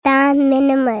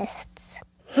Minimalists.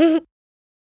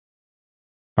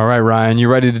 All right, Ryan, you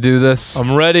ready to do this?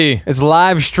 I'm ready. It's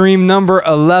live stream number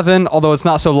 11, although it's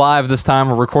not so live this time.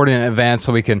 We're recording in advance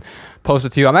so we can post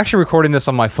it to you. I'm actually recording this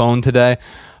on my phone today,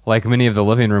 like many of the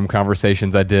living room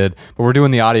conversations I did. But we're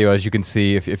doing the audio, as you can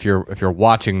see, if you're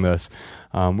watching this.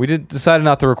 We decided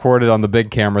not to record it on the big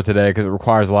camera today because it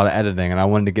requires a lot of editing, and I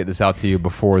wanted to get this out to you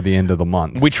before the end of the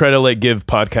month. We try to give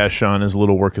podcast Sean as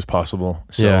little work as possible.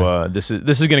 So Yeah. This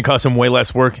is going to cost him way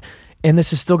less work, and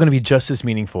this is still going to be just as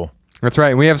meaningful. That's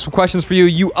right. We have some questions for you.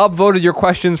 You upvoted your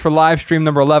questions for live stream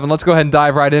number 11. Let's go ahead and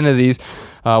dive right into these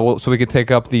so we can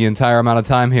take up the entire amount of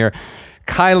time here.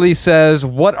 Kylie says,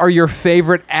 what are your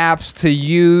favorite apps to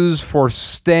use for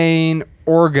staying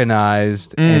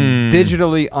organized and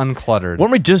digitally uncluttered?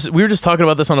 We were just talking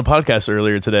about this on a podcast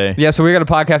earlier today. Yeah, so we got a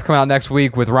podcast coming out next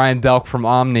week with Ryan Delk from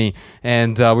Omni,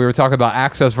 and we were talking about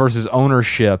access versus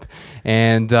ownership.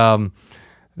 And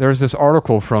there's this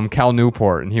article from Cal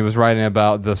Newport, and he was writing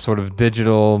about the sort of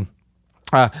digital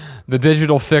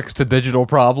fix to digital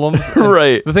problems.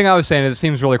 Right. The thing I was saying is it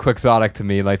seems really quixotic to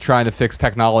me, like trying to fix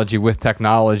technology with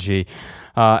technology.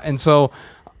 And so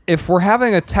if we're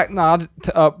having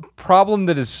a problem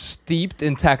that is steeped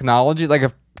in technology, like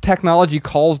if technology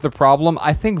calls the problem,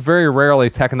 I think very rarely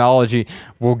technology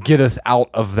will get us out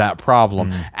of that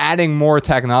problem. Adding more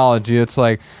technology, it's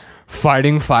like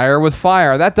fighting fire with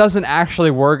fire. That doesn't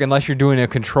actually work unless you're doing a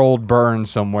controlled burn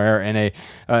somewhere in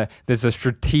there's a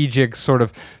strategic sort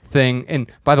of thing.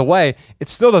 And by the way, it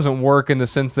still doesn't work in the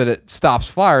sense that it stops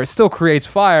fire. It still creates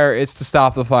fire. It's to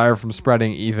stop the fire from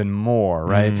spreading even more,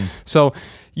 right? So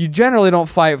you generally don't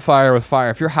fight fire with fire.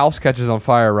 If your house catches on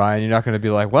fire, Ryan, you're not going to be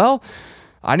like, well,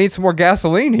 I need some more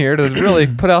gasoline here to really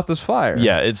put out this fire.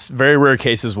 Yeah, it's very rare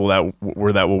cases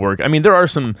where that will work. I mean, there are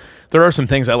some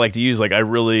things I like to use. Like I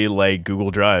really like Google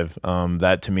Drive.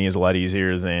 That to me is a lot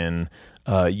easier than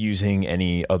using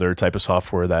any other type of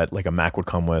software that like a Mac would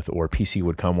come with or PC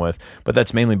would come with. But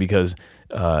that's mainly because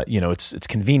it's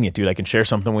convenient, dude. I can share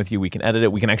something with you. We can edit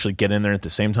it. We can actually get in there at the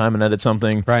same time and edit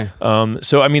something. Right.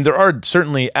 So I mean, there are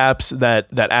certainly apps that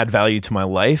add value to my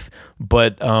life,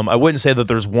 but I wouldn't say that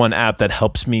there's one app that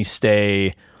helps me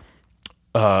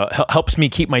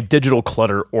keep my digital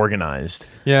clutter organized.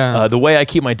 Yeah. The way I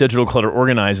keep my digital clutter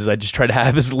organized is I just try to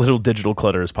have as little digital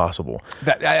clutter as possible.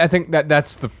 I think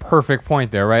that's the perfect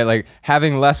point there, right? Like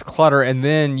having less clutter and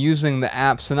then using the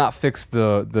apps to not fix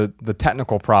the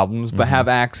technical problems, but have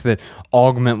apps that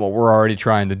augment what we're already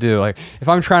trying to do. Like if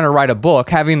I'm trying to write a book,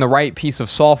 having the right piece of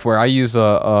software, I use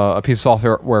a piece of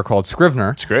software called Scrivener.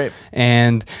 It's great.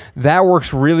 And that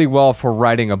works really well for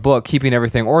writing a book, keeping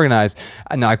everything organized.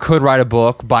 Now I could write a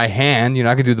book by hand.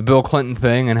 I could do the Bill Clinton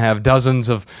thing and have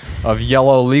dozens of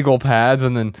yellow legal pads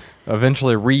and then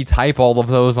eventually retype all of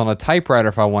those on a typewriter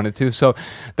if I wanted to. So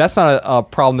that's not a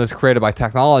problem that's created by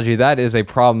technology. That is a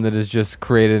problem that is just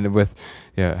created with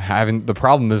having the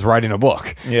problem is writing a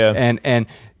book. Yeah. And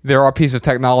there are pieces of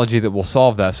technology that will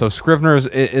solve that. So Scrivener is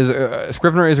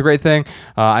a great thing.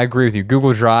 I agree with you.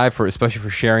 Google Drive, especially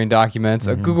for sharing documents.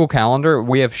 Google Calendar,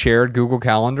 we have shared Google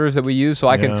Calendars that we use. So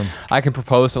I can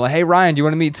propose, so like, hey, Ryan, do you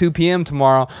want to meet 2 p.m.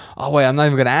 tomorrow? Oh, wait, I'm not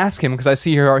even going to ask him because I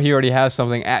see he already has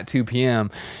something at 2 p.m.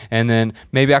 And then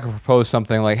maybe I can propose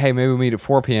something like, hey, maybe we meet at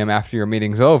 4 p.m. after your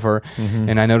meeting's over.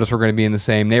 And I notice we're going to be in the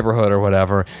same neighborhood or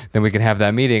whatever. Then we can have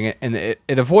that meeting. And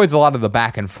it avoids a lot of the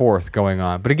back and forth going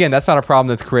on. But again, that's not a problem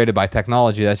that's created by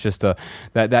technology. That's just that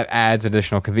adds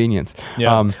additional convenience.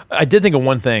 Yeah. I did think of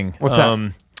one thing. What's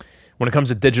that? When it comes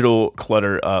to digital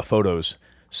clutter, photos.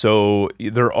 So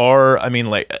there are,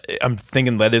 I'm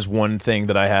thinking that is one thing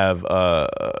that I have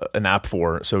an app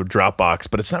for. So Dropbox,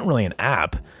 but it's not really an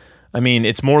app. I mean,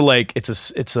 it's more like it's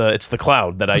the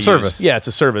cloud that I use. Service. Yeah, it's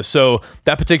a service. So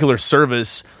that particular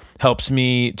service helps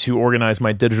me to organize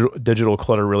my digital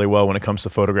clutter really well when it comes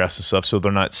to photographs and stuff. So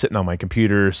they're not sitting on my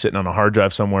computer, sitting on a hard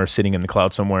drive somewhere, sitting in the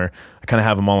cloud somewhere. I kind of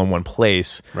have them all in one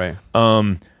place. Right.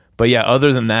 But yeah,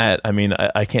 other than that, I mean,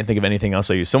 I can't think of anything else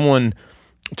I use. Someone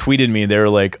tweeted me,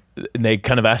 they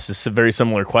kind of asked this very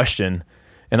similar question.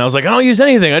 And I was like, I don't use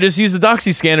anything. I just use the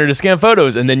Doxy scanner to scan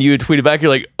photos. And then you tweeted back, you're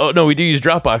like, oh, no, we do use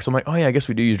Dropbox. I'm like, oh, yeah, I guess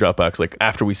we do use Dropbox, like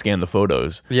after we scan the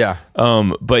photos. Yeah.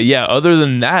 But yeah, other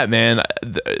than that, man,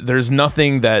 there's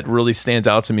nothing that really stands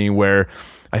out to me where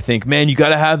I think, man, you got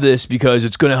to have this because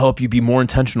it's going to help you be more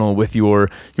intentional with your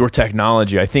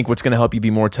technology. I think what's going to help you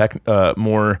be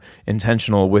more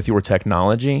intentional with your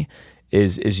technology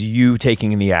is you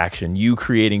taking the action, you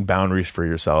creating boundaries for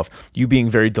yourself, you being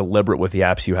very deliberate with the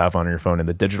apps you have on your phone and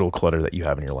the digital clutter that you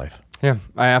have in your life. Yeah,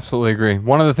 I absolutely agree.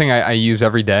 One of the things I use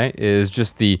every day is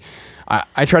just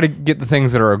I try to get the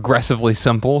things that are aggressively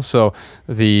simple. So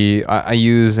I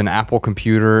use an Apple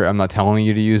computer. I'm not telling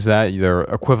you to use that. They're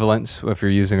equivalents if you're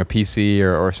using a PC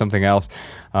or something else.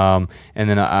 And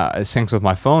then it syncs with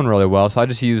my phone really well. So I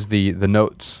just use the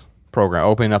notes program,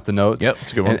 opening up the notes. Yep,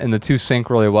 it's a good one. And the two sync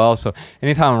really well. So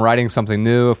anytime I'm writing something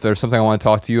new, if there's something I want to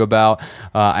talk to you about,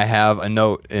 I have a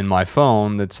note in my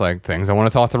phone that's like things I want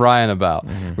to talk to Ryan about.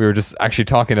 We were just actually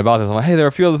talking about this. I'm like, hey, there are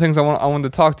a few other things I wanted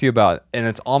to talk to you about, and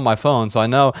it's on my phone, so I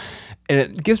know. And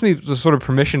it gives me the sort of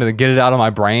permission to get it out of my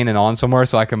brain and on somewhere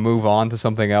so I can move on to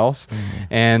something else.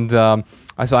 And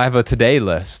so I have a today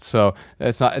list. So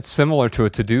it's similar to a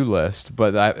to-do list,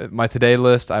 but my today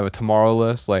list, I have a tomorrow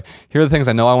list. Like, here are the things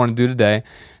I know I want to do today.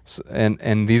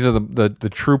 And these are the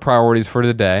true priorities for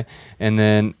today. And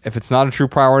then if it's not a true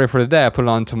priority for today, I put it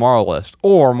on tomorrow list.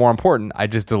 Or more important, I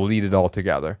just delete it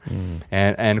altogether.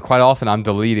 And quite often I'm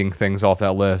deleting things off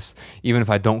that list, even if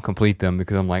I don't complete them,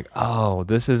 because I'm like, oh,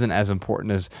 this isn't as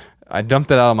important as I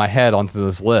dumped it out of my head onto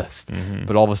this list.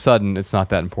 But all of a sudden it's not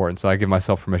that important. So I give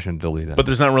myself permission to delete it. But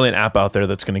there's not really an app out there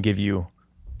that's going to give you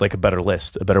like a better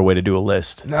list, a better way to do a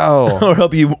list. No. Or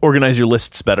help you organize your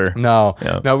lists better. No.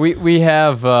 We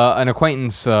have an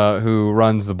acquaintance who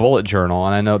runs the bullet journal,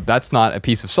 and I know that's not a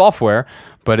piece of software,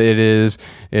 but it's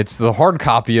the hard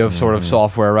copy of sort of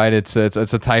software, right? It's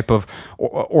a type of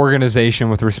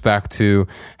organization with respect to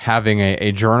having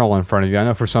a journal in front of you. I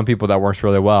know for some people that works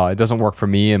really well. It doesn't work for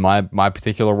me in my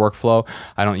particular workflow.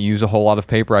 I don't use a whole lot of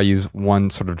paper. I use one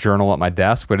sort of journal at my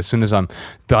desk, but as soon as I'm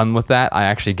done with that, I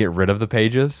actually get rid of the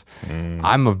pages.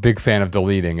 I'm a big fan of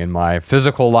deleting in my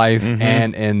physical life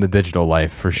and in the digital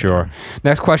life for sure.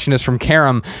 Next question is from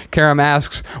Karam. Karam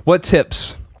asks, what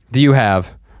tips do you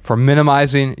have for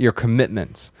minimizing your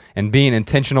commitments and being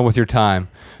intentional with your time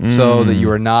so that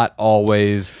you are not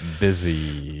always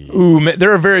busy? Ooh,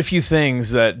 there are very few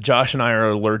things that Josh and I are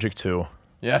allergic to.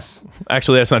 Yes.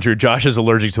 Actually, that's not true. Josh is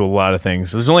allergic to a lot of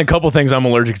things. There's only a couple things I'm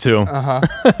allergic to.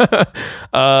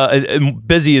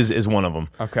 Busy is one of them.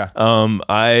 Okay.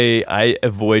 I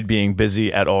avoid being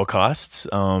busy at all costs.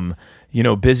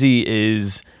 Busy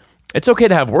is, it's okay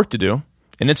to have work to do.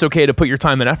 And it's okay to put your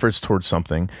time and efforts towards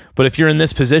something. But if you're in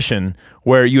this position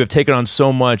where you have taken on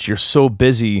so much, you're so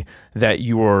busy that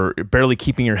you are barely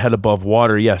keeping your head above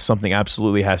water, yes, something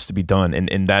absolutely has to be done.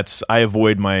 And that's, I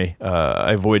avoid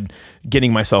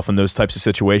getting myself in those types of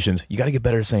situations. You got to get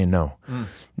better at saying no.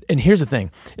 And here's the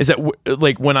thing, is that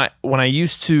like when I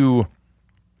used to,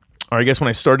 or I guess when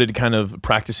I started kind of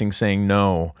practicing saying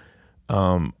no,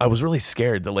 I was really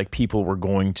scared that like people were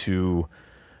going to,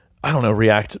 I don't know,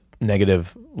 react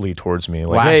negatively towards me,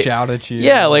 like lash hey, out at you.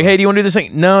 Yeah, like, hey, do you want to do this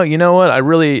thing? No, you know what? I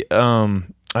really, I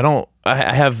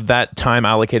have that time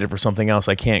allocated for something else.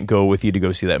 I can't go with you to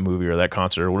go see that movie or that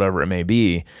concert or whatever it may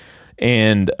be.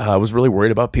 And I was really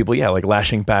worried about people, like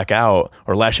lashing back out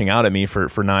or lashing out at me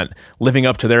for not living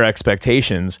up to their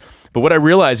expectations. But what I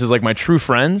realized is like my true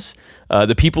friends,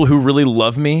 the people who really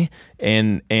love me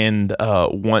and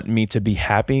want me to be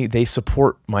happy, they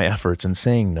support my efforts in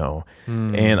saying no.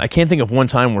 And I can't think of one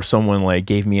time where someone like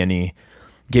gave me any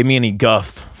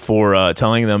guff for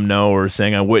telling them no or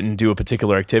saying I wouldn't do a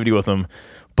particular activity with them.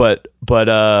 But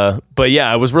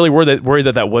yeah, I was really worried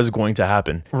that was going to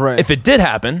happen. Right. If it did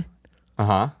happen,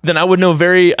 then I know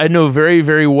very,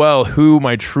 very well who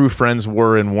my true friends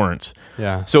were and weren't.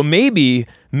 Yeah. So maybe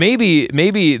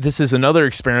this is another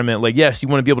experiment. Like, yes, you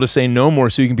want to be able to say no more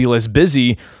so you can be less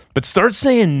busy, but start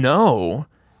saying no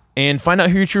and find out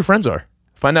who your true friends are.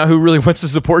 Find out who really wants to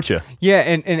support you. Yeah,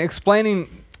 and explaining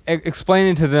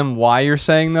to them why you're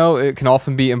saying no, it can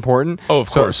often be important. Oh, of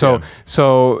course.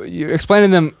 So you explain to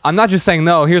them, I'm not just saying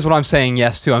no, here's what I'm saying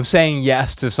yes to. I'm saying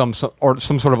yes to some sort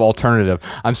of alternative.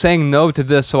 I'm saying no to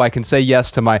this so I can say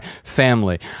yes to my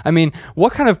family. I mean,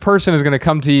 what kind of person is going to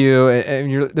come to you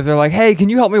and they're like, hey, can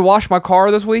you help me wash my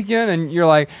car this weekend? And you're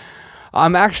like,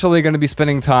 I'm actually going to be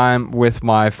spending time with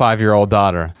my 5-year-old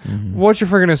daughter. What you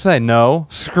going to say? No,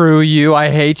 screw you. I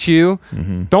hate you.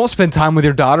 Don't spend time with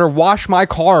your daughter. Wash my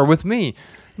car with me.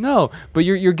 No, but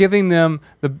you're giving them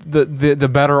the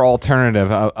better alternative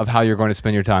of how you're going to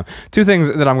spend your time. Two things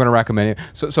that I'm going to recommend.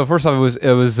 So first off,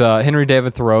 it was Henry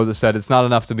David Thoreau that said, it's not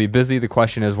enough to be busy. The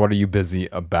question is, what are you busy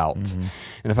about?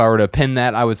 And if I were to pin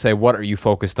that, I would say, what are you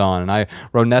focused on? And I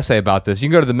wrote an essay about this. You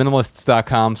can go to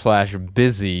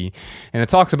theminimalists.com/busy, and it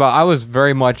talks about, I was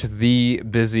very much the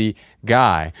busy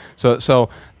guy. So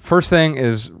first thing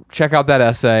is check out that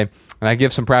essay, and I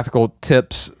give some practical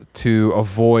tips to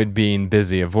avoid being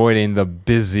busy, avoiding the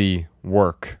busy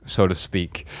work, so to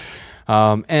speak.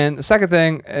 And the second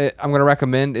thing I'm going to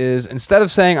recommend is, instead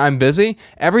of saying I'm busy,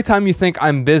 every time you think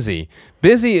I'm busy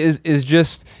is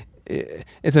just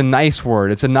it's a nice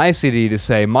word. It's a nicety to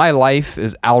say, my life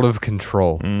is out of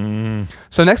control.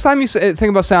 So next time you think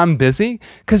about saying I'm busy,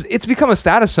 because it's become a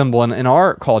status symbol in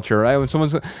our culture, right? When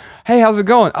someone's, hey, how's it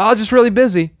going? Oh, just really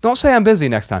busy. Don't say I'm busy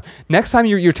next time. Next time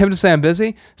you're tempted to say I'm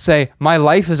busy, say my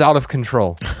life is out of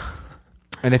control.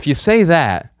 And if you say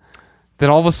that, then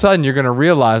all of a sudden you're going to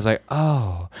realize, like,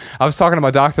 oh, I was talking to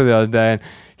my doctor the other day, and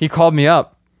he called me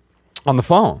up on the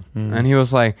phone, and he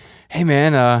was like, hey,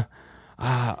 man,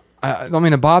 I don't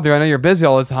mean to bother you. I know you're busy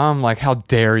all the time. I'm like, how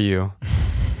dare you?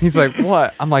 He's like,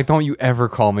 what? I'm like, don't you ever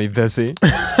call me busy.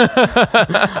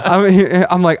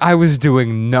 I'm like, I was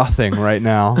doing nothing right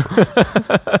now.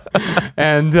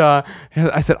 And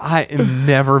I said, I am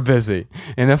never busy.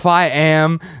 And if I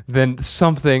am, then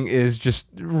something is just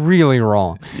really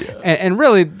wrong. Yeah. And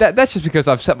really, that's just because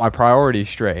I've set my priorities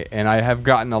straight. And I have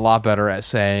gotten a lot better at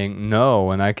saying no.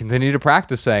 And I continue to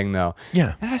practice saying no.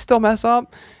 Yeah. And I still mess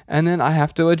up. And then I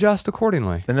have to adjust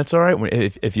accordingly. And that's all right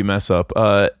if you mess up.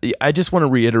 I just want to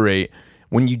reiterate,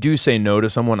 when you do say no to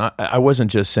someone, I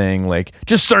wasn't just saying like,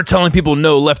 just start telling people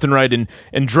no left and right and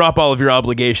drop all of your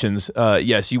obligations.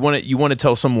 Yes, you want to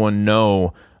tell someone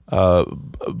no,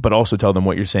 but also tell them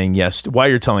what you're saying yes to, why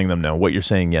you're telling them no, what you're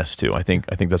saying yes to. I think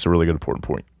that's a really good important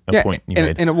point. Point you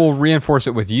made. And it will reinforce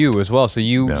it with you as well, so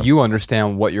you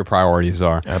understand what your priorities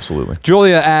are. Absolutely.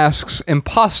 Julia asks,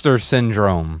 imposter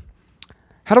syndrome.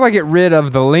 How do I get rid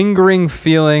of the lingering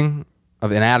feeling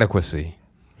of inadequacy,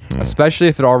 especially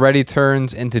if it already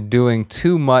turns into doing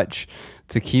too much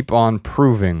to keep on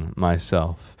proving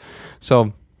myself?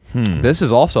 So this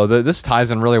is also, this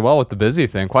ties in really well with the busy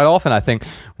thing. Quite often I think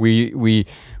we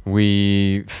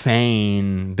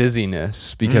feign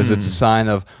busyness because it's a sign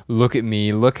of, look at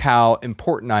me, look how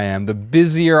important I am. The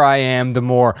busier I am, the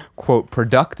more, quote,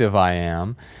 productive I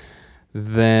am,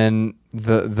 then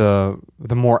the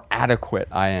more adequate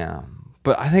I am.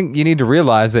 But I think you need to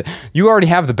realize that you already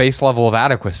have the base level of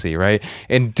adequacy, right?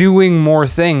 And doing more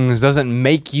things doesn't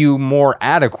make you more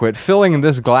adequate. Filling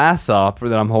this glass up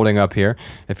that I'm holding up here,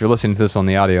 if you're listening to this on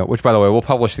the audio, which by the way, we'll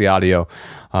publish the audio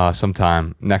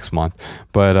sometime next month.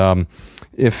 But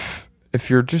if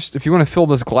you want to fill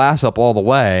this glass up all the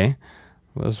way,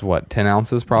 there's 10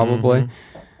 ounces probably.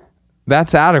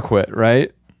 That's adequate,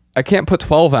 right? I can't put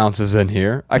 12 ounces in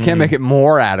here. I can't make it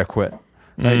more adequate.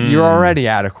 Right? You're already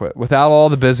adequate. Without all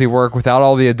the busy work, without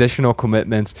all the additional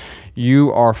commitments,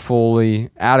 you are fully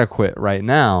adequate right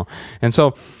now. And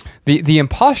so the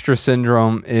imposter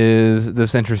syndrome is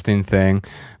this interesting thing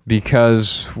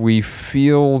because we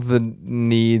feel the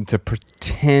need to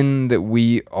pretend that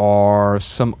we are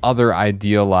some other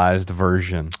idealized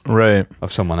version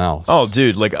of someone else. Oh,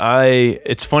 dude,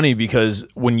 it's funny because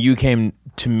when you came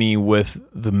to me with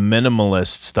the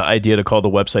Minimalists, the idea to call the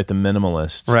website the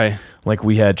Minimalists, right? Like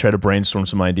we had tried to brainstorm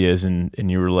some ideas and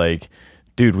you were like,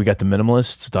 dude, we got the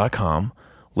minimalists.com.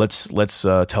 Let's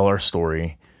tell our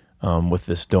story with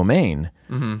this domain.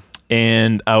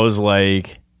 And I was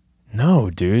like, no,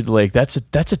 dude, like that's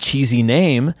a cheesy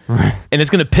name, and it's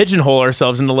gonna pigeonhole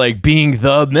ourselves into like being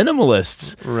the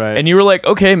Minimalists, right? And you were like,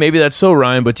 okay, maybe that's so,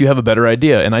 Ryan, but do you have a better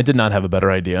idea? And I did not have a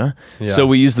better idea, so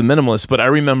we used the Minimalists. But I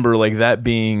remember like that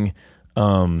being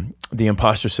the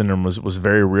imposter syndrome was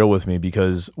very real with me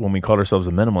because when we called ourselves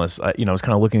the Minimalists, I was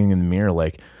kind of looking in the mirror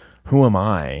like, who am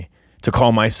I to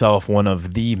call myself one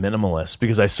of the minimalists?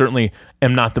 Because I certainly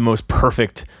am not the most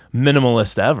perfect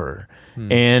minimalist ever.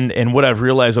 And what I've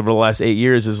realized over the last 8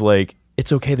 years is like,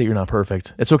 it's okay that you're not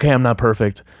perfect. It's okay I'm not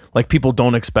perfect. Like people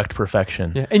don't expect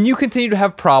perfection. Yeah. And you continue to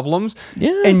have problems.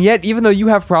 Yeah. And yet, even though you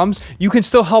have problems, you can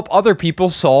still help other people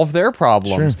solve their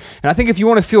problems. Sure. And I think if you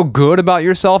want to feel good about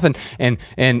yourself and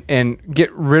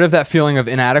get rid of that feeling of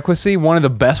inadequacy, one of the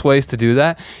best ways to do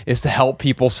that is to help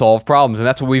people solve problems. And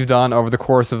that's what we've done over the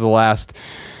course of the last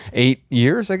 8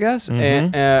 years, I guess,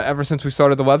 and ever since we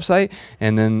started the website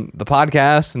and then the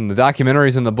podcast and the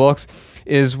documentaries and the books,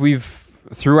 is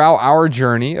throughout our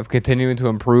journey of continuing to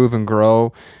improve and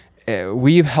grow,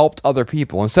 we've helped other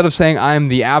people. Instead of saying I'm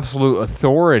the absolute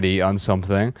authority on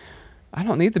something, I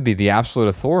don't need to be the absolute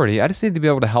authority. I just need to be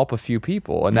able to help a few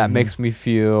people, and that makes me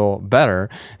feel better.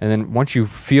 And then once you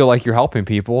feel like you're helping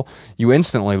people, you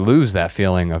instantly lose that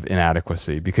feeling of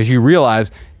inadequacy because you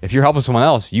realize if you're helping someone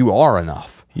else, you are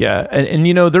enough. Yeah, and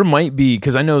there might be,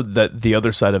 because I know that the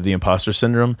other side of the imposter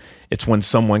syndrome, it's when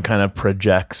someone kind of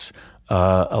projects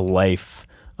a life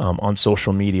on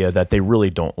social media that they really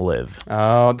don't live.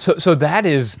 So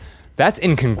that's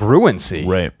incongruency,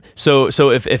 right? So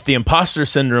if the imposter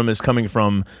syndrome is coming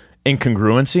from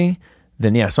incongruency,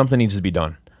 then yeah, something needs to be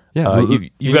done. Yeah,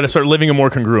 you've got to start living a more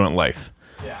congruent life.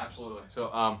 Yeah, absolutely.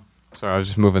 So Sorry, I was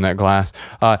just moving that glass.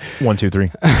 1, 2,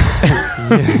 3.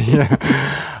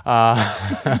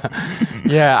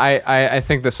 I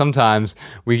think that sometimes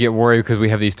we get worried because we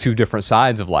have these two different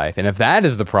sides of life, and if that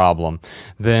is the problem,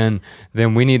 then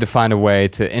we need to find a way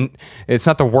to. It's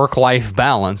not the work-life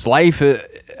balance. Life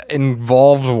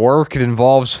involves work. It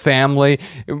involves family.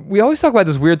 We always talk about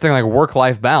this weird thing like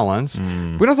work-life balance.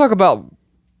 We don't talk about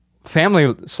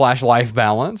family/life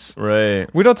balance. Right.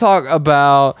 We don't talk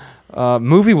about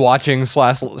movie watching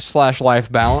slash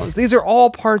life balance. These are all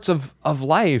parts of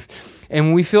life. And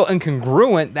when we feel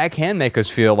incongruent, that can make us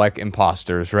feel like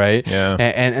imposters, right? Yeah.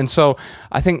 And so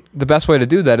I think the best way to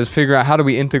do that is figure out how do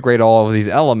we integrate all of these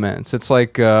elements. It's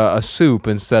like a soup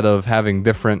instead of having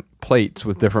different plates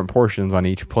with different portions on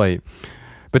each plate.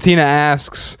 Bettina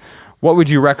asks, what would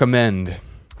you recommend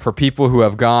for people who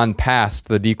have gone past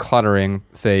the decluttering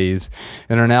phase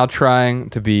and are now trying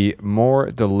to be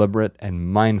more deliberate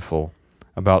and mindful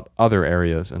about other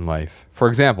areas in life? For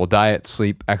example, diet,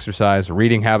 sleep, exercise,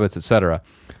 reading habits, etc.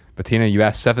 Bettina, you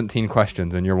asked 17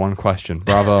 questions in your one question.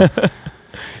 Bravo. It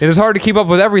is hard to keep up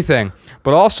with everything,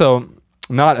 but also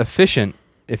not efficient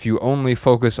if you only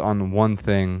focus on one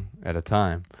thing at a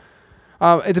time.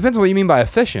 It depends on what you mean by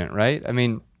efficient, right? I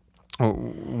mean,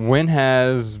 when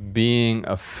has being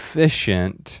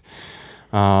efficient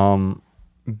been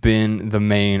the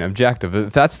main objective?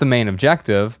 If that's the main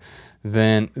objective,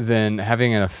 then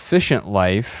having an efficient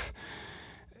life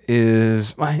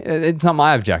it's not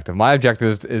my objective. My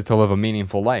objective is to live a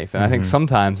meaningful life. And I think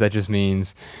sometimes that just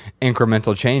means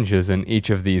incremental changes in each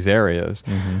of these areas.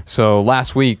 So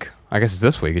last week, I guess it's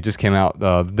this week, it just came out,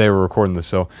 they were recording this,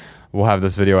 so we'll have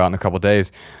this video out in a couple of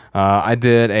days. I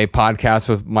did a podcast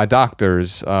with my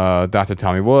doctors, Dr.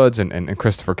 Tommy Woods and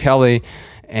Christopher Kelly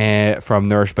from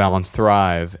Nourish, Balance,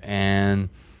 Thrive. And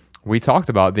we talked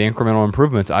about the incremental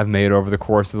improvements I've made over the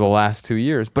course of the last 2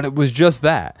 years. But it was just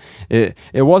that. It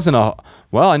wasn't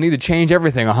I need to change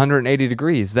everything 180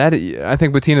 degrees. I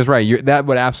think Bettina's right. That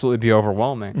would absolutely be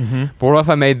overwhelming. But what if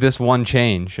I made this one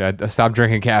change? I stopped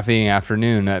drinking caffeine in the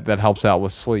afternoon. That helps out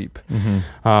with sleep.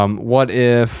 What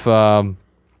if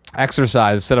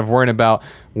exercise, instead of worrying about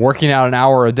working out an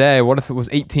hour a day, what if it was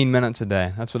 18 minutes a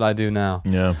day? That's what I do now.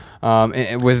 Yeah.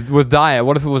 And with diet,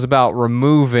 what if it was about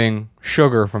removing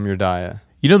sugar from your diet?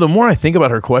 You know, the more I think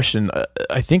about her question,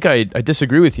 I think I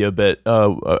disagree with you a bit.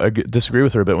 I disagree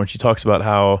with her a bit when she talks about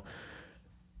how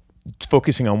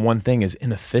focusing on one thing is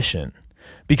inefficient.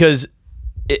 Because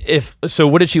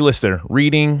what did she list there?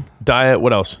 Reading, diet,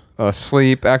 what else?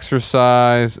 Sleep,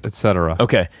 exercise, etc.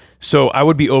 Okay. So I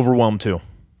would be overwhelmed too.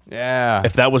 Yeah.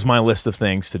 If that was my list of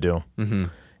things to do.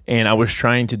 And I was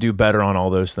trying to do better on all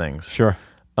those things. Sure.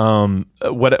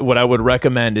 What I would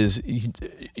recommend is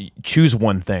choose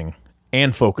one thing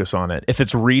and focus on it. If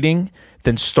it's reading,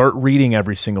 then start reading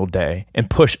every single day and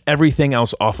push everything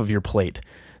else off of your plate.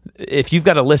 If you've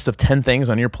got a list of 10 things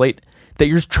on your plate that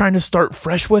you're trying to start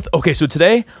fresh with, okay, so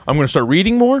today I'm going to start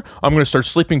reading more. I'm going to start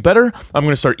sleeping better. I'm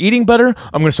going to start eating better.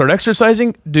 I'm going to start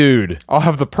exercising. Dude. I'll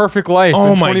have the perfect life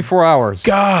in 24 hours.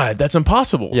 God, that's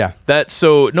impossible. Yeah.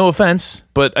 So no offense,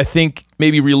 but I think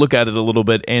maybe relook at it a little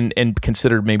bit and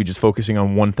consider maybe just focusing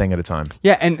on one thing at a time.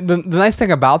 Yeah, and the nice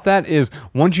thing about that is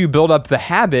once you build up the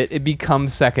habit, it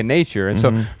becomes second nature. And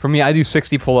so for me, I do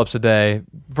 60 pull-ups a day,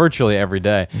 virtually every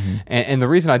day. And the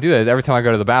reason I do that is every time I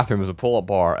go to the bathroom, there's a pull-up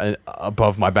bar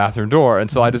above my bathroom door.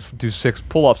 And so I just do 6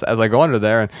 pull-ups as I go under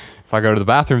there. And if I go to the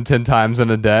bathroom 10 times in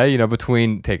a day,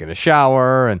 between taking a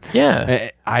shower and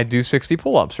I do 60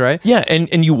 pull-ups, right? Yeah,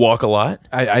 and you walk a lot.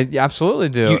 I absolutely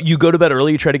do. You go to bed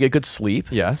early, you try to get good sleep.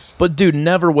 Yes. But dude,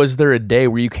 never was there a day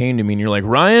where you came to me and you're like,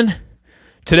 Ryan,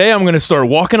 today I'm going to start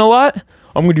walking a lot.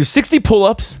 I'm going to do 60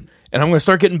 pull-ups and I'm going to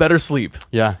start getting better sleep.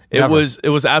 Yeah. It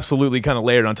was absolutely kind of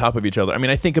layered on top of each other. I mean,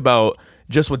 I think about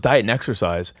just with diet and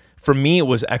exercise. For me, it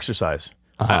was exercise.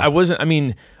 I've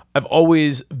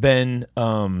always been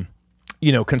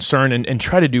concerned and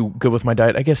try to do good with my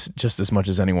diet, I guess just as much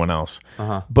as anyone else.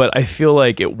 But I feel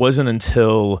like it wasn't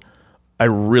until I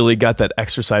really got that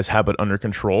exercise habit under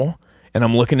control and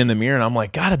I'm looking in the mirror and I'm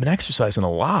like, God, I've been exercising a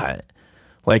lot.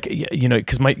 Like,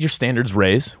 because your standards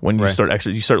raise when you start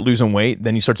exercising. You start losing weight,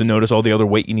 then you start to notice all the other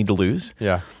weight you need to lose.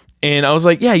 Yeah. And I was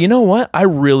like, yeah, you know what? I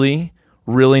really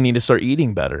need to start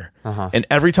eating better. And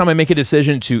every time I make a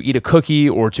decision to eat a cookie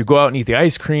or to go out and eat the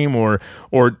ice cream or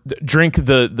drink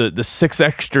the 6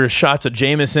 extra shots of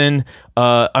Jameson,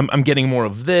 I'm getting more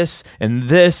of this and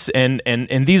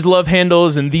these love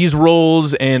handles and these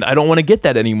rolls, and I don't want to get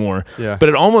that anymore. Yeah. But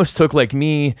it almost took like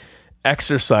me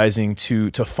exercising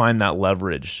to find that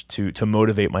leverage to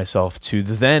motivate myself to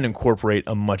then incorporate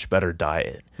a much better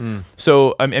diet.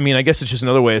 So I mean, I guess it's just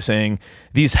another way of saying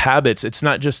these habits. It's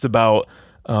not just about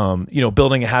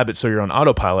building a habit so you're on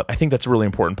autopilot. I think that's a really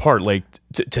important part. Like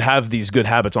to have these good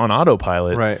habits on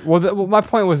autopilot. Right. Well, my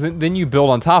point was that then you build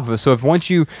on top of it. So if once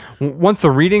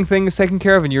the reading thing is taken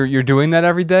care of and you're doing that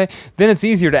every day, then it's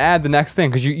easier to add the next thing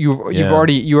because you've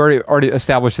already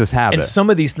established this habit. And some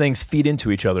of these things feed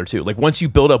into each other too. Like once you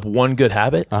build up one good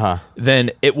habit,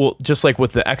 then it will, just like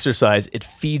with the exercise, it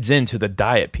feeds into the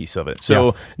diet piece of it.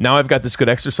 So now I've got this good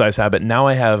exercise habit. Now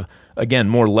I have, again,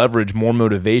 more leverage, more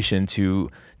motivation to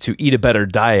eat a better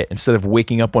diet instead of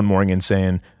waking up one morning and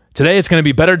saying, today it's going to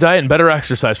be better diet and better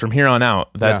exercise from here on out.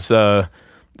 That's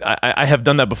I have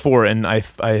done that before, and I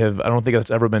don't think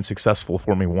that's ever been successful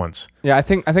for me once. Yeah, I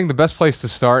think the best place to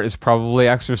start is probably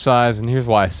exercise, and here's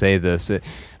why I say this.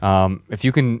 If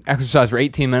you can exercise for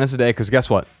 18 minutes a day, because guess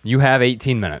what? You have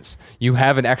 18 minutes. You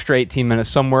have an extra 18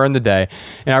 minutes somewhere in the day,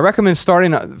 and I recommend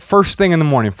starting first thing in the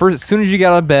morning. First, as soon as you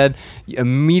get out of bed,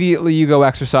 immediately you go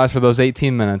exercise for those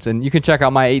 18 minutes, and you can check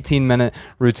out my 18-minute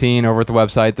routine over at the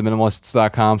website,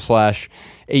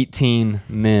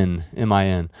 theminimalists.com/18min,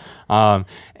 M-I-N.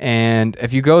 And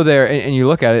if you go there and you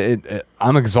look at it,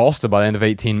 I'm exhausted by the end of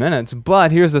 18 minutes.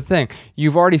 But here's the thing.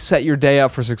 You've already set your day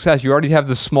up for success. You already have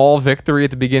the small victory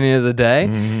at the beginning of the day.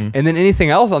 And then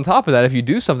anything else on top of that, if you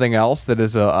do something else that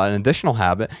is an additional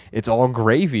habit, it's all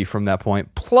gravy from that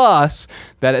point. Plus,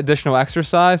 that additional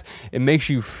exercise, it makes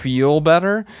you feel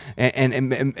better.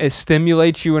 And it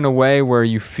stimulates you in a way where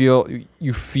you feel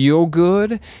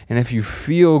good. And if you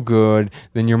feel good,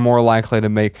 then you're more likely to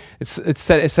make... It's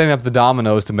setting up the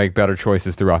dominoes to make better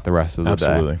choices throughout the rest of the day.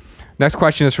 Absolutely. Next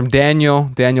question is from Daniel.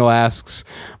 Daniel asks,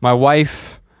 my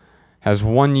wife has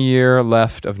 1 year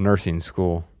left of nursing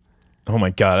school. Oh my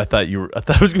God. I thought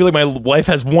it was going to be like my wife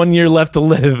has 1 year left to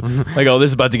live. Like, oh, this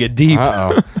is about to get deep.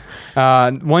 1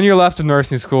 year left of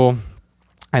nursing school,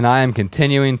 and I am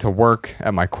continuing to work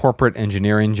at my corporate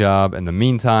engineering job in the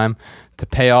meantime to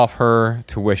pay off her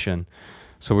tuition.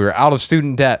 So we are out of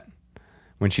student debt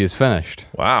when she is finished.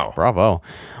 Wow. Bravo.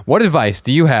 What advice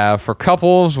do you have for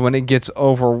couples when it gets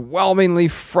overwhelmingly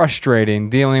frustrating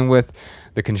dealing with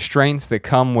the constraints that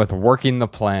come with working the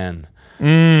plan?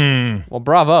 Well,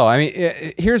 bravo. I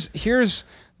mean, here's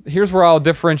where I'll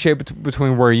differentiate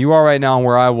between where you are right now and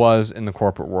where I was in the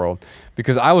corporate world,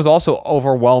 because I was also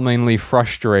overwhelmingly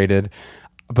frustrated,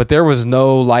 but there was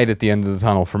no light at the end of the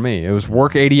tunnel for me. It was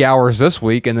work 80 hours this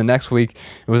week, and the next week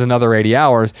it was another 80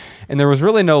 hours, and there was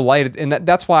really no light. And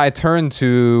that's why I turned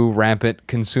to rampant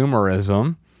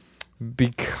consumerism,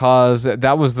 because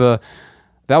that was the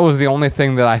only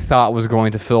thing that I thought was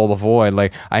going to fill the void.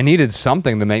 Like, I needed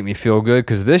something to make me feel good,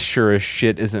 because this sure as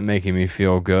shit isn't making me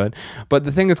feel good. But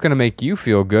the thing that's going to make you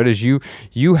feel good is you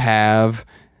have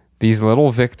these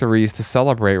little victories to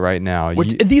celebrate right now.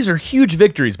 And these are huge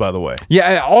victories, by the way.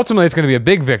 Yeah, ultimately it's going to be a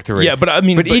big victory. Yeah, but I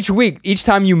mean... But each week, each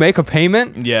time you make a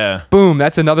payment, boom,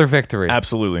 that's another victory.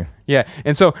 Absolutely. Yeah,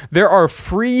 and so there are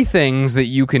free things that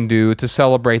you can do to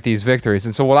celebrate these victories.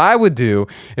 And so what I would do,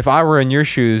 if I were in your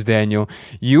shoes, Daniel,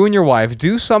 you and your wife,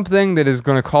 do something that is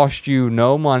going to cost you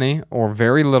no money or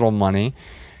very little money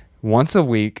once a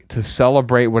week to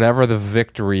celebrate whatever the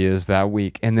victory is that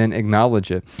week, and then acknowledge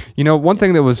it. You know, one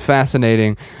thing that was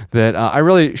fascinating that I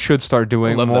really should start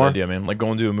doing more. I love that idea, man. Like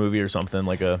going to a movie or something,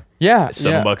 like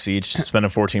 $7 each, spending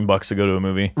 $14 to go to a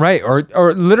movie. Right, or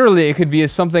literally it could be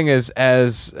something as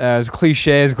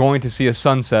cliche as going to see a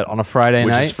sunset on a Friday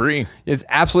night. Which is free. It's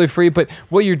absolutely free, but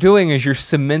what you're doing is you're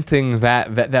cementing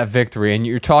that victory, and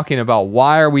you're talking about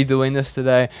why are we doing this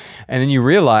today, and then you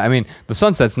realize, I mean, the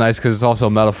sunset's nice because it's also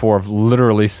a metaphor of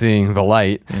literally seeing the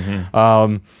light.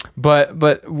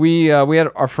 But we had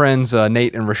our friends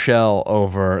Nate and Rochelle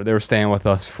over. They were staying with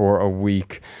us for a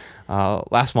week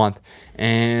last month,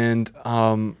 and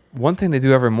one thing they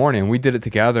do every morning, we did it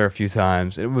together a few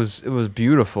times. It was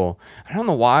beautiful. I don't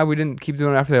know why we didn't keep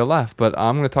doing it after they left, but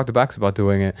I'm going to talk to Bex about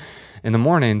doing it in the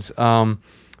mornings.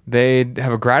 They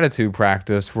have a gratitude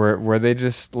practice where they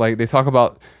just like they talk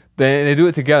about. They do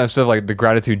it together instead of like the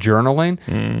gratitude journaling.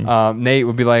 Nate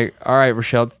would be like, all right,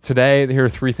 Rochelle, today here are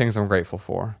 3 things I'm grateful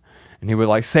for. And he would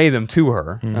like say them to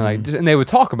her. And they would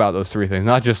talk about those 3 things,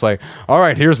 not just like, all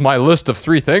right, here's my list of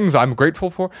 3 things I'm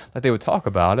grateful for. Like they would talk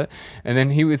about it. And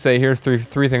then he would say, here's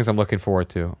three things I'm looking forward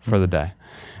to for the day.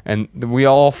 And we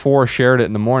all four shared it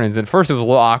in the mornings. At first, it was a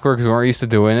little awkward because we weren't used to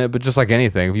doing it, but just like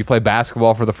anything, if you play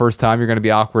basketball for the first time, you're going to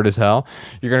be awkward as hell.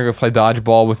 You're going to go play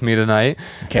dodgeball with me tonight.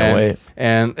 Can't wait.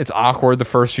 And it's awkward the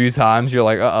first few times. You're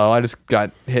like, uh-oh, I just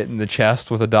got hit in the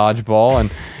chest with a dodgeball.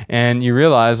 And you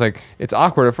realize, like, it's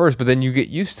awkward at first, but then you get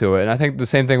used to it. And I think the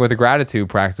same thing with the gratitude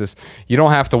practice. You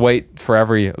don't have to wait for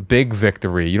every big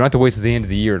victory. You don't have to wait to the end of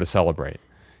the year to celebrate.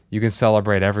 You can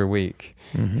celebrate every week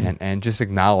and just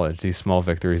acknowledge these small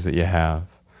victories that you have.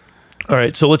 All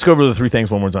right, so let's go over the 3 things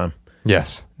one more time.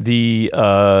 Yes.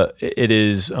 It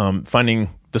is finding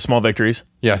the small victories.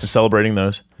 Yes. And celebrating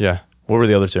those. Yeah. What were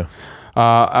the other 2?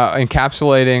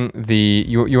 Encapsulating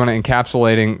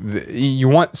you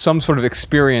want some sort of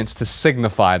experience to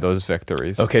signify those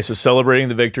victories. Okay, so celebrating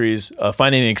the victories,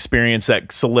 finding an experience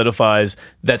that solidifies,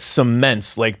 that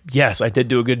cements, like, yes, I did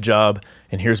do a good job,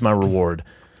 and here's my reward.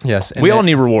 Yes, we all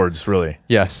need rewards, really.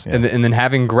 Yes, yeah. and then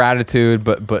having gratitude,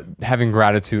 but having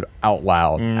gratitude out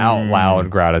loud. Out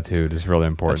loud gratitude is really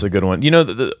important. That's a good one. You know,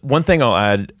 the one thing I'll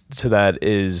add to that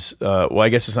is, I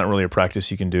guess it's not really a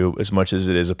practice you can do as much as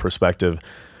it is a perspective.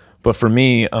 But for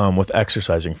me, with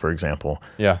exercising, for example,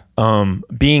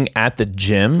 being at the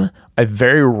gym, I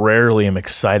very rarely am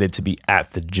excited to be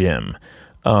at the gym.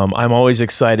 I'm always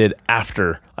excited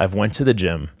after I've went to the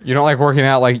gym. You don't like working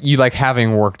out like you like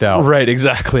having worked out. Right,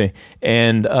 exactly.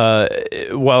 And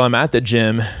while I'm at the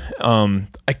gym,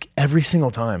 every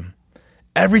single time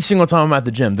I'm at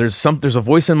the gym, there's a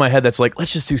voice in my head that's like,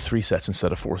 let's just do 3 sets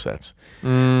instead of 4 sets.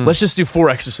 Let's just do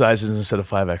 4 exercises instead of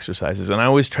 5 exercises. And I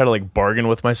always try to like bargain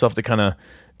with myself to kind of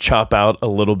chop out a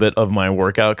little bit of my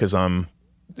workout because I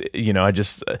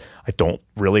don't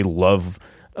really love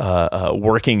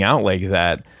working out like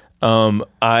that.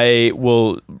 I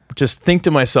will just think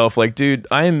to myself like, dude,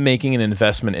 I am making an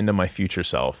investment into my future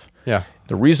self. Yeah.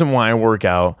 The reason why I work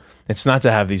out, it's not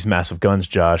to have these massive guns,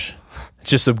 Josh. It's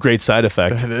just a great side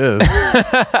effect. It is.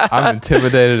 I'm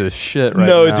intimidated as shit right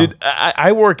now. No, dude,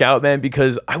 I work out, man,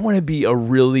 because I want to be a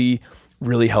really,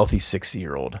 really healthy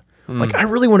 60-year-old. Like, I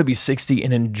really want to be 60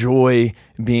 and enjoy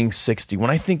being 60. When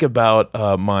I think about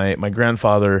my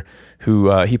grandfather,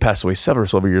 who he passed away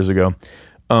several years ago,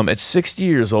 at 60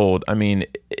 years old, I mean,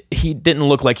 he didn't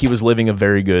look like he was living a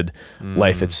very good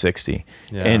life at 60.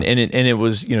 Yeah. And it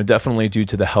was, definitely due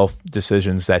to the health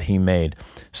decisions that he made.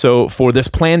 So for this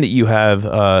plan that you have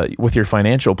with your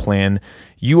financial plan,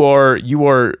 you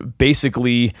are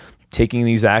basically taking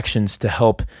these actions to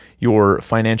help your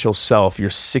financial self, your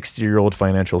 60-year-old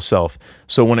financial self.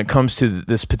 So when it comes to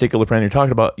this particular plan you're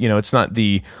talking about, it's not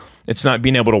being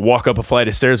able to walk up a flight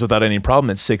of stairs without any problem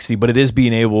at 60, but it is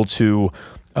being able to,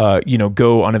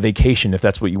 go on a vacation if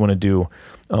that's what you want to do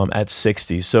at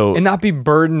 60. So and not be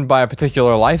burdened by a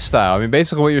particular lifestyle. I mean,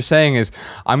 basically what you're saying is,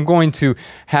 I'm going to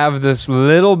have this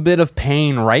little bit of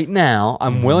pain right now.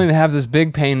 I'm willing to have this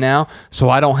big pain now so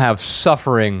I don't have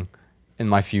suffering in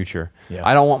my future. Yeah.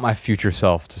 I don't want my future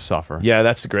self to suffer. Yeah,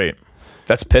 that's great.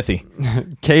 That's pithy.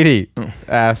 Katie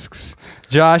asks,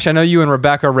 Josh, I know you and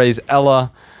Rebecca raised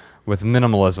Ella with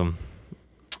minimalism.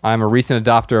 I'm a recent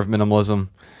adopter of minimalism,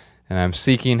 and I'm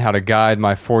seeking how to guide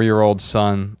my 4-year-old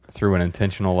son through an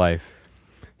intentional life.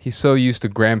 He's so used to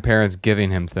grandparents giving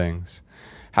him things.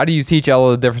 How do you teach Ella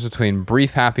the difference between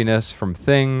brief happiness from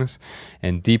things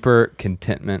and deeper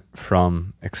contentment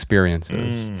from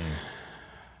experiences?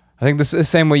 I think this is the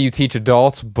same way you teach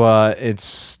adults, but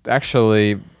it's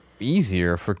actually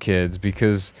easier for kids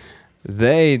because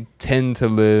they tend to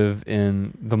live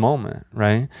in the moment,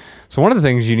 right? So one of the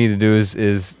things you need to do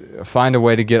is find a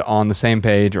way to get on the same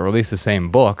page, or at least the same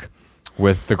book,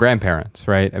 with the grandparents,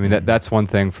 right? I mean, that's one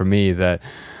thing for me that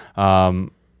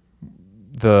the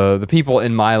people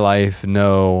in my life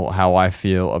know how I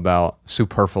feel about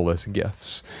superfluous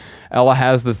gifts. Ella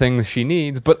has the things she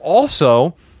needs, but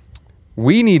also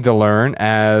we need to learn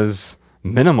as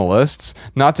minimalists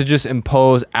not to just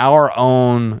impose our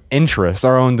own interests,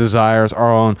 our own desires,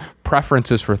 our own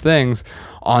preferences for things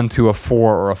onto a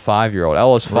 4 or a 5-year-old.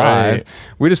 Ella's 5. Right.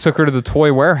 We just took her to the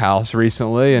toy warehouse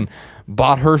recently and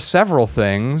bought her several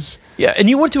things. Yeah, and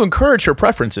you want to encourage her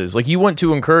preferences. Like, you want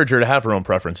to encourage her to have her own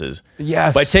preferences.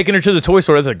 Yes. By taking her to the toy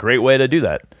store, that's a great way to do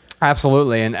that.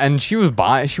 Absolutely, and she was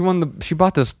she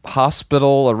bought this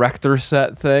hospital erector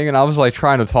set thing, and I was like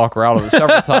trying to talk her out of it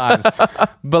several times,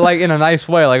 but like in a nice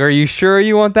way. Like, are you sure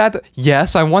you want that?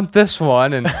 Yes, I want this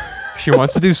one, and she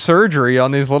wants to do surgery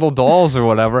on these little dolls or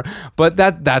whatever. But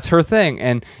that's her thing,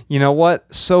 and you know what?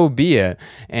 So be it.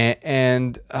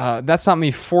 And that's not me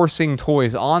forcing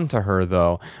toys onto her,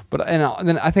 though. But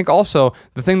then I think also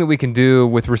the thing that we can do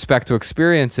with respect to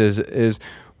experiences is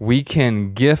we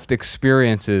can gift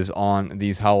experiences on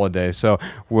these holidays. So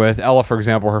with Ella, for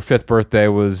example, her 5th birthday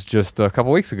was just a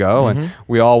couple weeks ago, and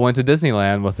we all went to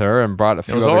Disneyland with her and brought a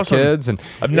few other kids. And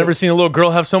I've never seen a little girl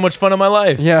have so much fun in my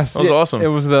life. Yes, that was awesome. It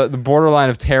was the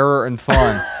borderline of terror and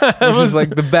fun, which is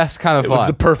like the best kind of fun. It was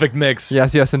the perfect mix.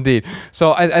 Yes, indeed.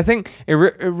 So I think it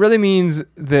really means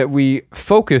that we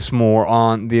focus more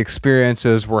on the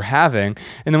experiences we're having.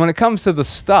 And then when it comes to the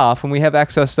stuff, when we have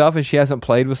excess stuff and she hasn't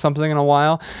played with something in a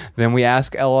while, then we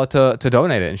ask Ella to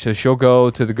donate it. And so she'll go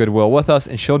to the Goodwill with us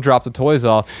and she'll drop the toys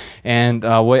off. And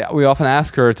we often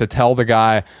ask her to tell the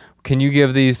guy, can you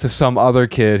give these to some other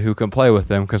kid who can play with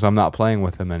them, because I'm not playing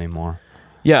with them anymore.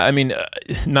 Yeah, I mean,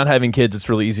 not having kids, it's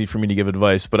really easy for me to give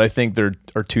advice, but I think there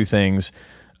are two things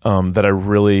that I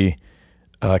really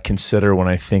consider when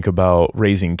I think about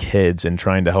raising kids and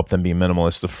trying to help them be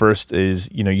minimalist. The first is,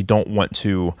 you don't want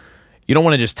to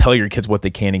just tell your kids what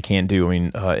they can and can't do. I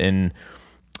mean,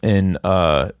 in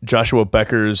Joshua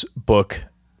Becker's book,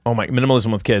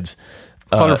 Minimalism with Kids,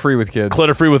 Clutter-free with kids.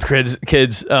 Clutter-free with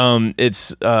kids.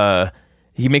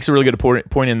 He makes a really good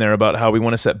point in there about how we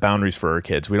want to set boundaries for our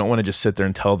kids. We don't want to just sit there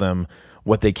and tell them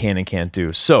what they can and can't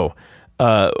do. So,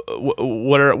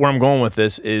 where I'm going with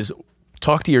this is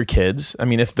talk to your kids. I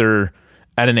mean, if they're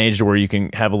at an age where you can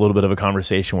have a little bit of a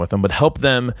conversation with them, but help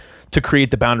them to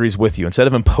create the boundaries with you. Instead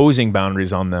of imposing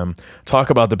boundaries on them, talk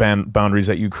about the boundaries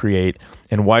that you create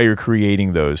and why you're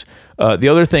creating those. The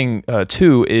other thing,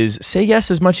 too, is say yes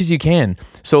as much as you can.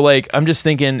 So, like, I'm just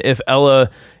thinking if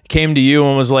Ella came to you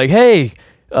and was like, hey,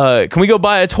 can we go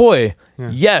buy a toy? Yeah.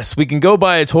 Yes, we can go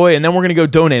buy a toy, and then we're going to go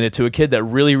donate it to a kid that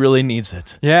really, really needs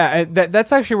it. Yeah,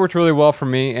 that's actually worked really well for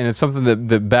me, and it's something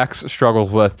that Bex struggles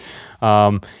with.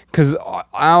 Because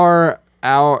our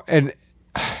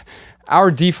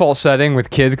default setting with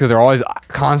kids, because they're always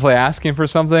constantly asking for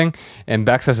something, and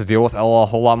Bex has to deal with Ella a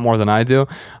whole lot more than I do.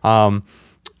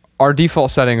 Our default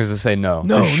setting is to say no.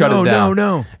 No, shut it down.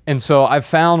 No. And so I've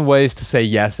found ways to say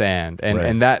yes and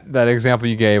right. that example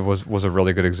you gave was a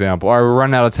really good example. All right, we're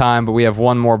running out of time, but we have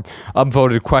one more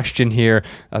upvoted question here.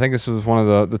 I think this was one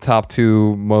of the top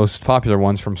 2 most popular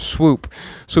ones from Swoop.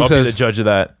 Swoop I'll says, be the judge of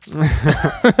that.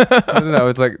 I don't know.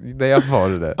 It's like they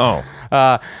upvoted it. Oh.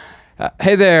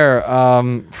 Hey there,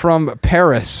 from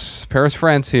Paris,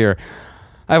 France here.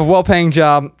 I have a well-paying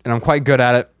job, and I'm quite good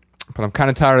at it, but I'm kind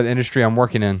of tired of the industry I'm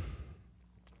working in.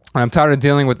 And I'm tired of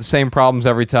dealing with the same problems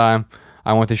every time.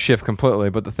 I want to shift completely.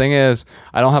 But the thing is,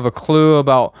 I don't have a clue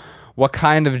about what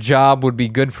kind of job would be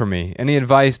good for me. Any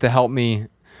advice to help me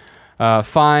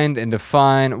find and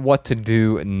define what to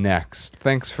do next?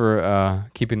 Thanks for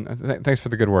thanks for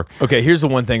the good work. Okay, here's the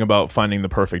one thing about finding the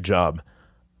perfect job.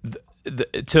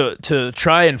 To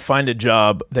try and find a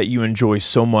job that you enjoy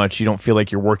so much you don't feel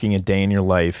like you're working a day in your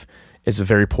life is a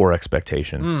very poor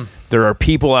expectation. There are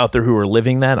people out there who are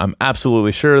living that. I'm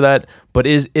absolutely sure of that, but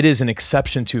it is an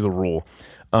exception to the rule.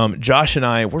 Josh and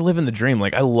I, we're living the dream.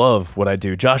 Like, I love what I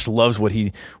do. Josh loves what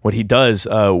he does.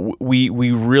 We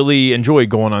really enjoy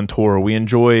going on tour. We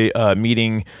enjoy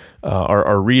meeting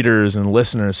our readers and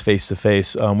listeners face to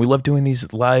face. We love doing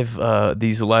these live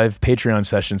Patreon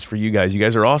sessions for you guys. You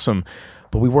guys are awesome,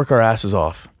 but we work our asses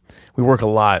off. We work a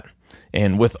lot.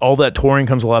 And with all that touring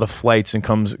comes a lot of flights and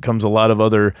comes a lot of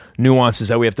other nuances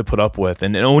that we have to put up with.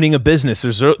 And owning a business,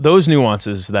 there's those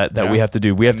nuances that we have to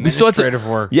do. We still have to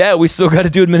work. Yeah, we still got to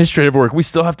do administrative work. We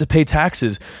still have to pay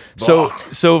taxes.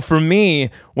 So for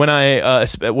me, when I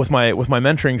with my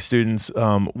mentoring students,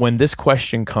 when this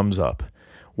question comes up,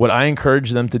 what I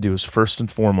encourage them to do is first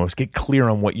and foremost get clear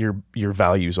on what your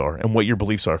values are and what your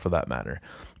beliefs are, for that matter,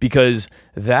 because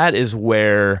that is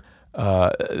where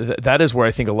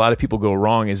I think a lot of people go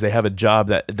wrong. Is they have a job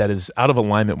that is out of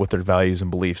alignment with their values and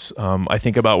beliefs. I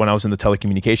think about when I was in the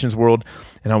telecommunications world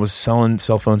and I was selling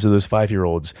cell phones to those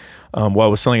 5-year-olds, while I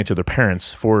was selling it to their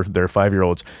parents for their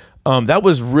 5-year-olds. That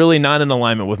was really not in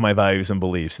alignment with my values and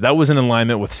beliefs. That was in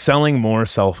alignment with selling more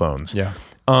cell phones. Yeah.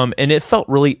 And it felt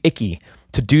really icky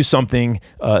to do something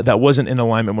that wasn't in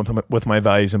alignment with my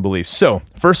values and beliefs. So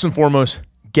first and foremost,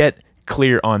 get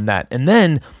clear on that, and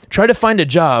then try to find a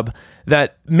job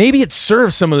that maybe it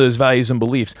serves some of those values and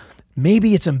beliefs.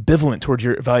 Maybe it's ambivalent towards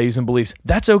your values and beliefs.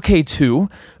 That's okay too.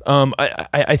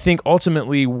 I think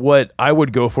ultimately what I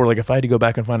would go for, like if I had to go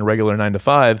back and find a regular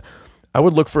 9-to-5, I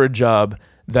would look for a job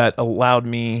that allowed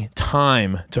me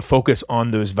time to focus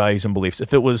on those values and beliefs.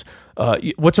 If it was,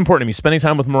 what's important to me, spending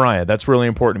time with Mariah, that's really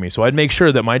important to me. So I'd make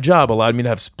sure that my job allowed me to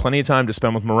have plenty of time to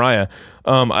spend with Mariah.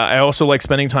 I also like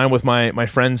spending time with my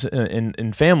friends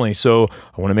and family. So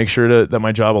I want to make sure that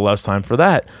my job allows time for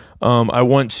that. I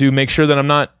want to make sure that I'm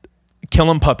not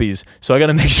killing puppies. So I got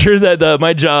to make sure that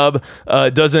my job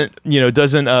doesn't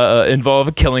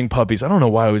involve killing puppies. I don't know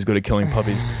why I always go to killing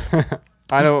puppies.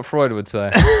 I know what Freud would say.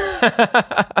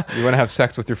 You want to have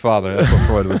sex with your father. That's what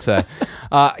Freud would say.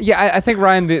 I think,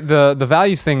 Ryan, the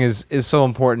values thing is so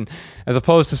important. As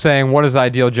opposed to saying, what is the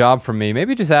ideal job for me?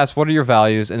 Maybe just ask, what are your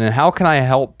values? And then how can I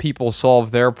help people solve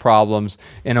their problems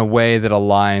in a way that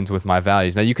aligns with my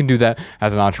values? Now, you can do that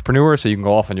as an entrepreneur, so you can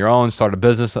go off on your own, start a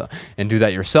business, and do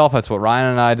that yourself. That's what Ryan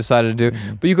and I decided to do.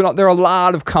 Mm-hmm. But there are a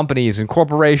lot of companies and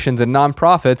corporations and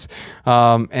nonprofits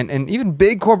and even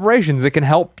big corporations that can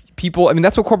help people. I mean,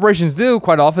 that's what corporations do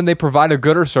quite often. They provide a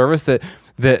good or service that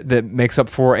makes up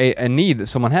for a need that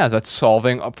someone has. That's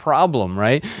solving a problem,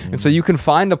 right? Mm-hmm. And so you can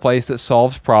find a place that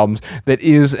solves problems that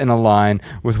is in line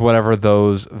with whatever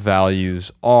those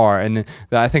values are. And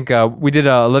I think we did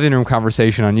a living room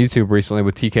conversation on YouTube recently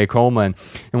with TK Coleman.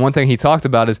 And one thing he talked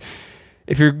about is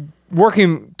if you're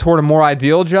working toward a more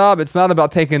ideal job, it's not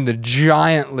about taking the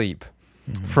giant leap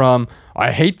from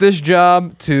I hate this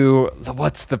job to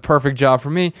what's the perfect job for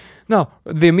me. No,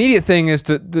 the immediate thing is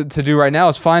to do right now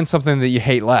is find something that you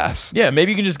hate less. Yeah,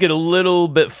 maybe you can just get a little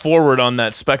bit forward on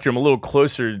that spectrum, a little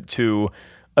closer to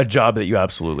a job that you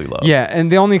absolutely love. Yeah, and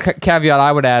the only caveat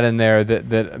I would add in there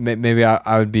that maybe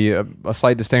I would be a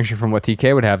slight distinction from what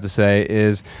TK would have to say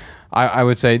is I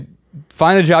would say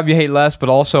find a job you hate less, but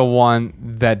also one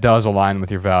that does align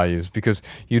with your values, because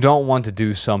you don't want to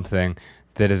do something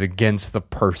that is against the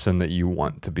person that you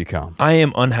want to become. I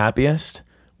am unhappiest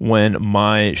when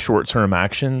my short-term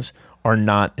actions are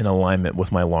not in alignment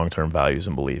with my long-term values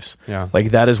and beliefs. Yeah.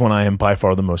 Like that is when I am by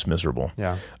far the most miserable.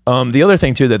 Yeah. The other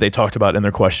thing too that they talked about in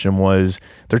their question was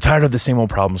they're tired of the same old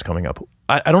problems coming up.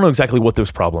 I don't know exactly what those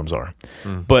problems are,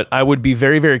 but I would be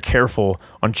very, very careful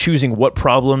on choosing what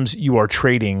problems you are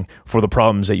trading for the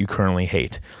problems that you currently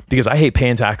hate. Because I hate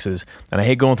paying taxes, and I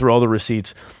hate going through all the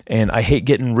receipts, and I hate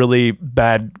getting really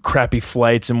bad, crappy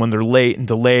flights, and when they're late and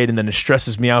delayed, and then it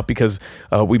stresses me out because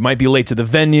we might be late to the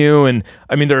venue. And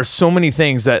I mean, there are so many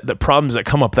things the problems that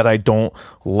come up that I don't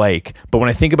like. But when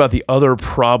I think about the other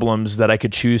problems that I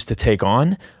could choose to take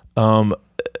on,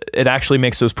 it actually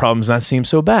makes those problems not seem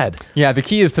so bad. Yeah, the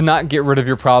key is to not get rid of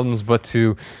your problems, but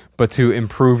to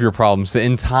improve your problems, to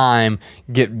in time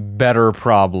get better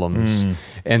problems.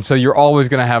 And so you're always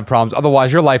going to have problems.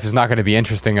 Otherwise, your life is not going to be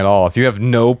interesting at all. If you have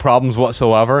no problems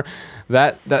whatsoever,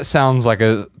 that sounds like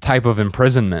a type of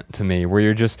imprisonment to me, where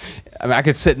you're just, I mean, I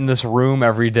could sit in this room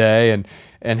every day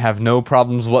and have no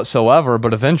problems whatsoever,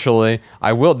 but eventually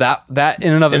I will. That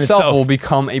in and of itself will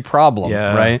become a problem,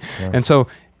 right? Yeah. And so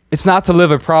it's not to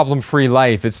live a problem-free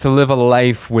life. It's to live a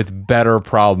life with better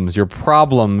problems. Your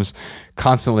problems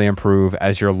constantly improve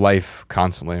as your life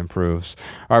constantly improves.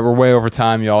 All right, we're way over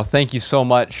time, y'all. Thank you so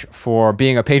much for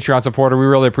being a Patreon supporter. We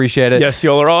really appreciate it. Yes,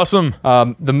 y'all are awesome.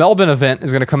 The Melbourne event is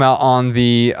going to come out on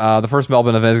the first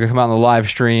Melbourne event is going to come out on the live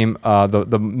stream,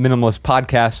 the Minimalist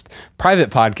podcast, private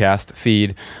podcast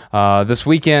feed this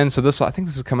weekend. So I think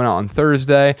this is coming out on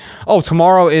Thursday. Oh,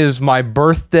 tomorrow is my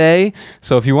birthday.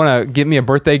 So if you want to give me a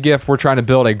birthday gift, we're trying to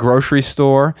build a grocery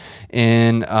store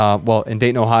in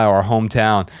Dayton, Ohio, our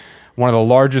hometown. One of the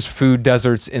largest food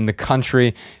deserts in the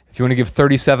country. If you want to give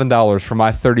 $37 for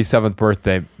my 37th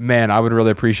birthday, man, I would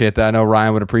really appreciate that. I know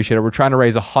Ryan would appreciate it. We're trying to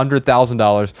raise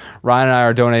 $100,000. Ryan and I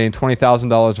are donating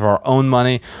 $20,000 of our own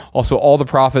money. Also, all the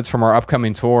profits from our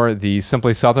upcoming tour, the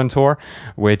Simply Southern Tour,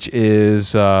 which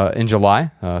is in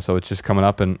July. So it's just coming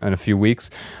up in a few weeks.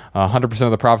 100%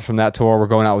 of the profits from that tour, we're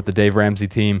going out with the Dave Ramsey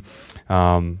team,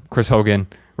 Chris Hogan,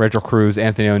 Rachel Cruz,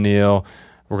 Anthony O'Neill.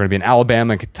 We're going to be in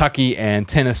Alabama, Kentucky, and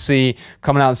Tennessee.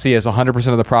 Come out and see us.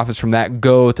 100% of the profits from that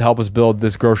go to help us build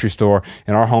this grocery store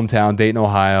in our hometown, Dayton,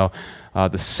 Ohio,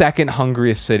 the second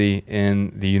hungriest city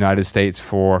in the United States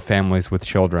for families with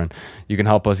children. You can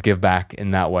help us give back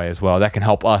in that way as well. That can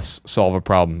help us solve a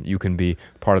problem. You can be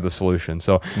part of the solution.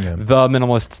 So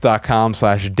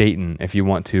theminimalists.com/Dayton, if you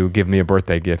want to give me a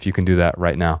birthday gift, you can do that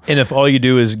right now. And if all you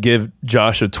do is give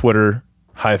Josh a Twitter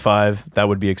high five, that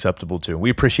would be acceptable too.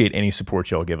 We appreciate any support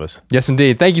y'all give us. Yes,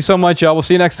 indeed. Thank you so much, y'all. We'll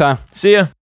see you next time. See ya.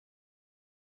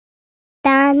 The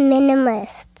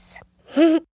Minimalists.